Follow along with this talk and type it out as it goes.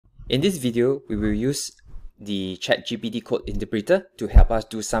In this video, we will use the ChatGPT code interpreter to help us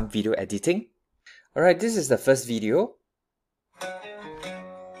do some video editing. Alright, this is the first video.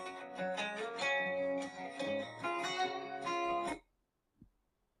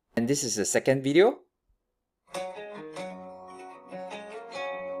 And this is the second video.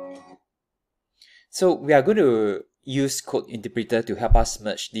 So we are going to use code interpreter to help us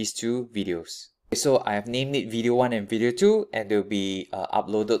merge these two videos. So I have named it video 1 and video 2, and they'll be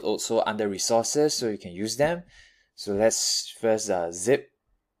uploaded also under resources, so you can use them. So let's first zip.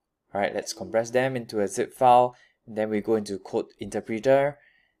 Alright, let's compress them into a zip file, and then we go into code interpreter,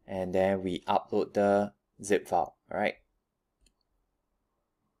 and then we upload the zip file. Alright.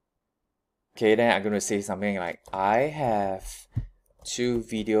 Okay, then I'm going to say something like, I have 2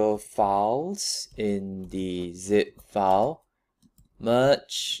 video files in the zip file,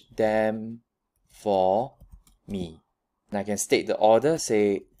 merge them for me. And I can state the order,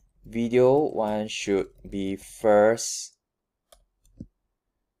 say video 1 should be first.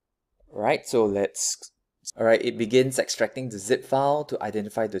 Right, so alright, it begins extracting the zip file to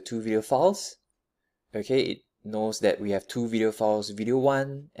identify the 2 video files. Okay, it knows that we have 2 video files, video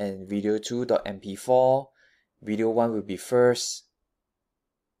 1 and video 2.mp4. Video 1 will be first.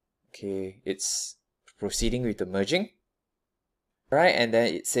 Okay, it's proceeding with the merging. Right, and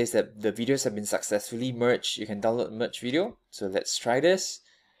then it says that the videos have been successfully merged. You can download merge video. So let's try this.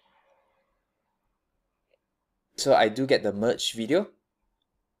 So I do get the merged video.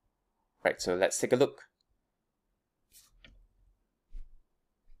 Right, so let's take a look.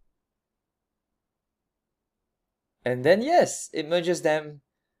 And then yes, it merges them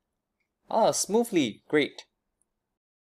smoothly. Great.